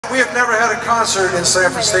we have never had a concert in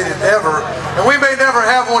Sanford Stadium ever, and we may never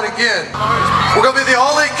have one again. We're going to be the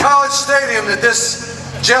only college stadium that this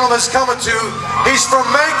gentleman's coming to. He's from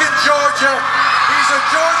Macon, Georgia. He's a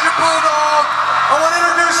Georgia Bulldog. I want to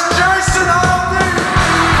introduce Jason Aldean.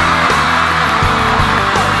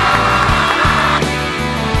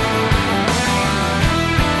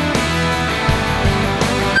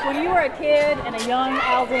 A kid and a young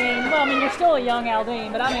Aldean, well, I mean, you're still a young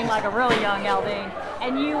Aldean, but I mean like a really young Aldean,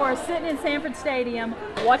 and you were sitting in Sanford Stadium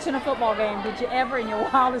watching a football game. Did you ever in your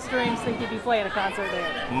wildest dreams think you'd be playing a concert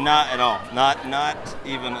there? Not at all. Not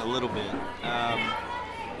even a little bit.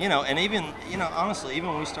 You know, and even, you know, honestly, even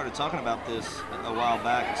when we started talking about this a while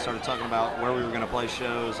back and started talking about where we were going to play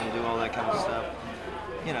shows and do all that kind of stuff,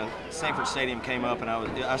 you know, Sanford Stadium came up, and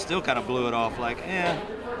I still kind of blew it off like,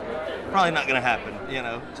 probably not going to happen, you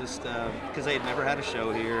know, just because they had never had a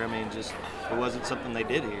show here. I mean, just it wasn't something they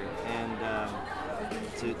did here, and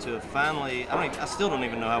to finally, I still don't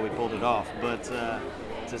even know how we pulled it off, but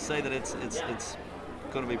to say that it's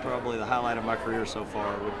going to be probably the highlight of my career so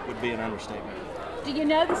far would be an understatement. Do you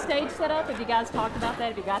know the stage setup? Have you guys talked about that?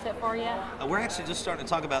 Have you got that far yet? We're actually just starting to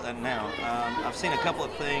talk about that now. I've seen a couple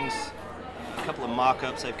of things. A couple of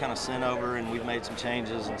mock-ups they've kind of sent over, and we've made some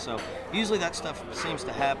changes, and so usually that stuff seems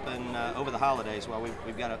to happen over the holidays while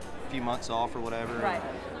we've got a few months off or whatever. Right.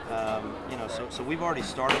 You know, so we've already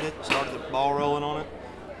started the ball rolling on it.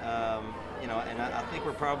 You know, and I think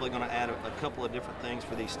we're probably going to add a couple of different things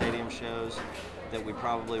for these stadium shows that we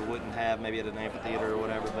probably wouldn't have maybe at an amphitheater or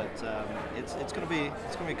whatever. But it's going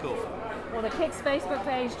to be cool. Well, the Kicks Facebook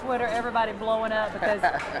page, Twitter, everybody blowing up because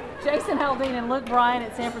Jason Aldean and Luke Bryan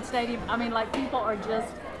at Sanford Stadium. I mean, like, people are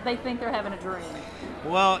just, they think they're having a dream.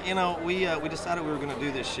 Well, you know, we decided we were going to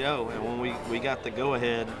do this show, and when we got the go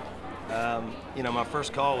ahead, you know, my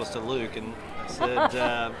first call was to Luke, and I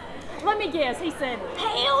said. Let me guess. He said,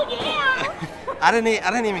 "Hell yeah!" I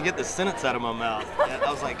didn't even get the sentence out of my mouth. I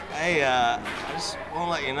was like, "Hey, I just want to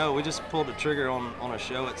let you know we just pulled the trigger on a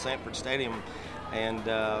show at Sanford Stadium, and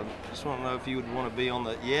just want to know if you would want to be on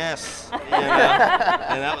the yes." You know?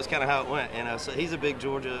 And that was kind of how it went. You know, so he's a big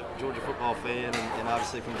Georgia football fan, and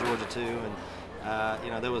obviously from Georgia too. And you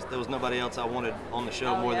know, there was nobody else I wanted on the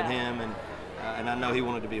show more than him, and I know he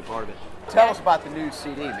wanted to be a part of it. Tell us about the new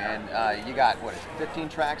CD, man. You got, what is it, 15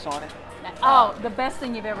 tracks on it? Oh, the best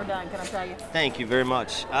thing you've ever done, can I tell you? Thank you very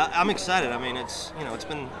much. I'm excited. I mean, it's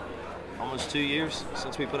been almost 2 years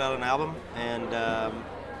since we put out an album, and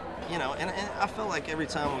you know, and I feel like every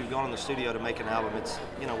time we've gone in the studio to make an album, it's,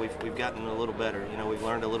 you know, we've gotten a little better. You know, we've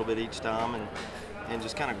learned a little bit each time, and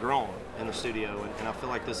just kind of grown in the studio, and I feel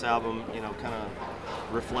like this album, you know, kind of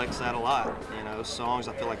reflects that a lot. You know, songs,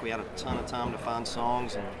 I feel like we had a ton of time to find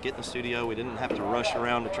songs and get in the studio. We didn't have to rush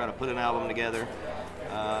around to try to put an album together,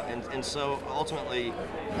 and so ultimately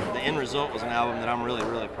the end result was an album that I'm really,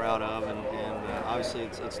 really proud of, and obviously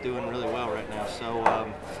it's doing really well right now. So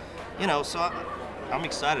you know, so I'm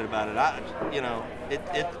excited about it. You know,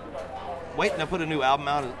 waiting to put a new album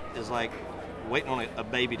out is like waiting on a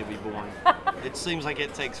baby to be born. It seems like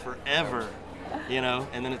it takes forever, you know,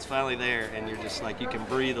 and then it's finally there, and you're just like, you can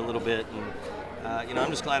breathe a little bit, and you know,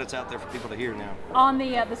 I'm just glad it's out there for people to hear now. On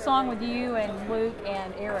the song with you and Luke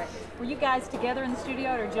and Eric, were you guys together in the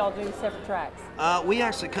studio, or did y'all do separate tracks? We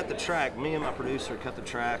actually cut the track. Me and my producer cut the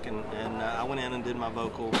track, and I went in and did my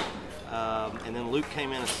vocal. And then Luke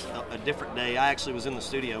came in a different day. I actually was in the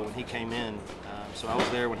studio when he came in, so I was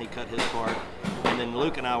there when he cut his part. And then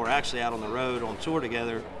Luke and I were actually out on the road on tour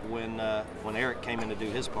together when Eric came in to do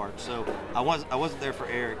his part. So I wasn't there for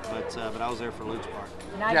Eric, but I was there for Luke's part.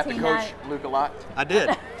 Did you have to coach Luke a lot? I did.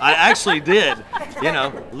 I actually did. You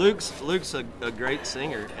know, Luke's a great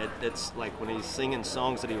singer. It's like when he's singing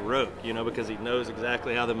songs that he wrote, you know, because he knows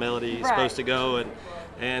exactly how the melody is supposed to go,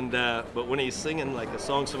 but when he's singing like a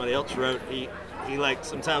song somebody else wrote, he like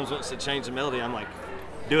sometimes wants to change the melody. I'm like,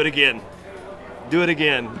 do it again,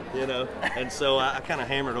 you know. And so I kind of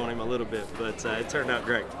hammered on him a little bit, but it turned out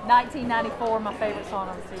great. 1994, my favorite song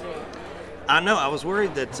on the CD. I know. I was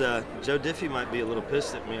worried that Joe Diffie might be a little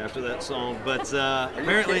pissed at me after that song, but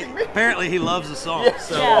apparently he loves the song. Yeah.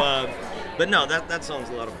 So, but no, that song's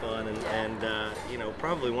a lot of fun, and you know,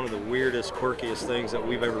 probably one of the weirdest, quirkiest things that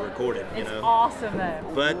we've ever recorded. You know, awesome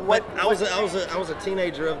though. But I was a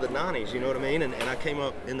teenager of the '90s. You know what I mean? And I came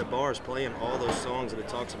up in the bars playing all those songs that it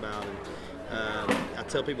talks about, and I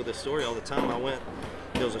tell people this story all the time.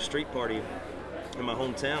 There was a street party in my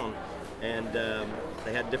hometown, and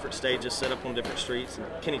they had different stages set up on different streets, and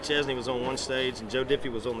Kenny Chesney was on one stage and Joe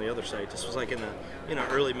Diffie was on the other stage. This was like in the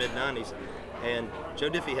early mid-90s, and Joe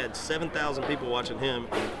Diffie had 7,000 people watching him,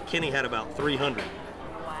 and Kenny had about 300.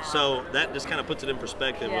 Wow. So that just kind of puts it in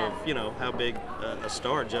perspective Yeah. of, you know, how big a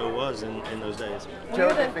star Joe was in those days. Joe,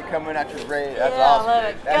 if they come in after the rain, that's Yeah, I awesome. love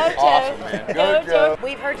it. That's Go, awesome, Joe. man. Go, Go, Joe.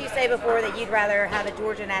 We've heard you say before that you'd rather have a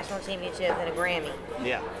Georgia national championship than a Grammy.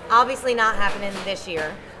 Yeah. Obviously not happening this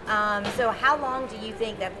year. So how long do you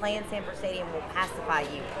think that playing Sanford Stadium will pacify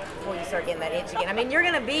you before you start getting that itch again? I mean, you're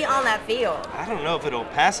going to be on that field. I don't know if it'll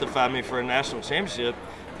pacify me for a national championship.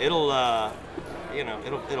 It'll, you know,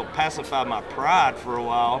 it'll pacify my pride for a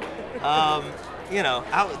while. You know,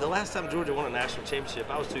 the last time Georgia won a national championship,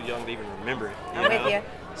 I was too young to even remember it. I'm with you.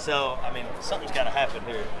 So, I mean, something's got to happen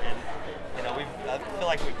here. And, you know, I feel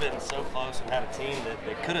like we've been so close and had a team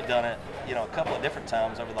that could have done it, you know, a couple of different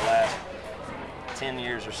times over the last 10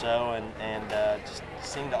 years or so, and just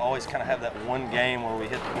seem to always kind of have that one game where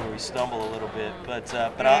we stumble a little bit. But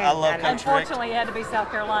I love Coach Rick. Unfortunately, it had to be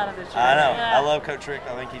South Carolina this year. I know. Yeah. I love Coach Rick.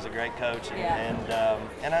 I think he's a great coach, and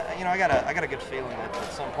I, you know, I got a good feeling that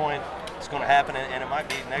at some point it's going to happen, and it might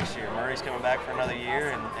be next year. Murray's coming back for another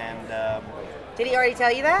year, and Did he already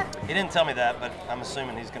tell you that? he didn't tell me that, but I'm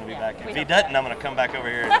assuming he's going to be back. If he doesn't, I'm going to come back over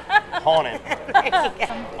here and haunt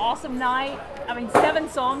him. Awesome night. I mean, 7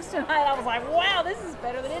 songs tonight. I was like, wow, this is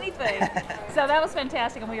better than anything. So that was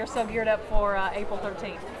fantastic, and we are so geared up for April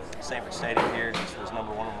 13th. Sanford Stadium here just was #1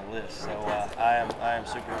 on the list, so I am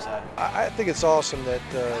super excited. I think it's awesome that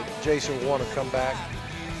Jason would want to come back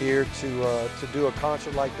here to do a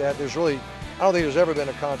concert like that. I don't think there's ever been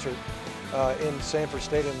a concert in Sanford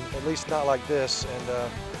Stadium, at least not like this, and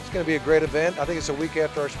it's going to be a great event. I think it's a week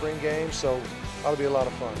after our spring game, so that'll be a lot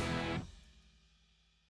of fun.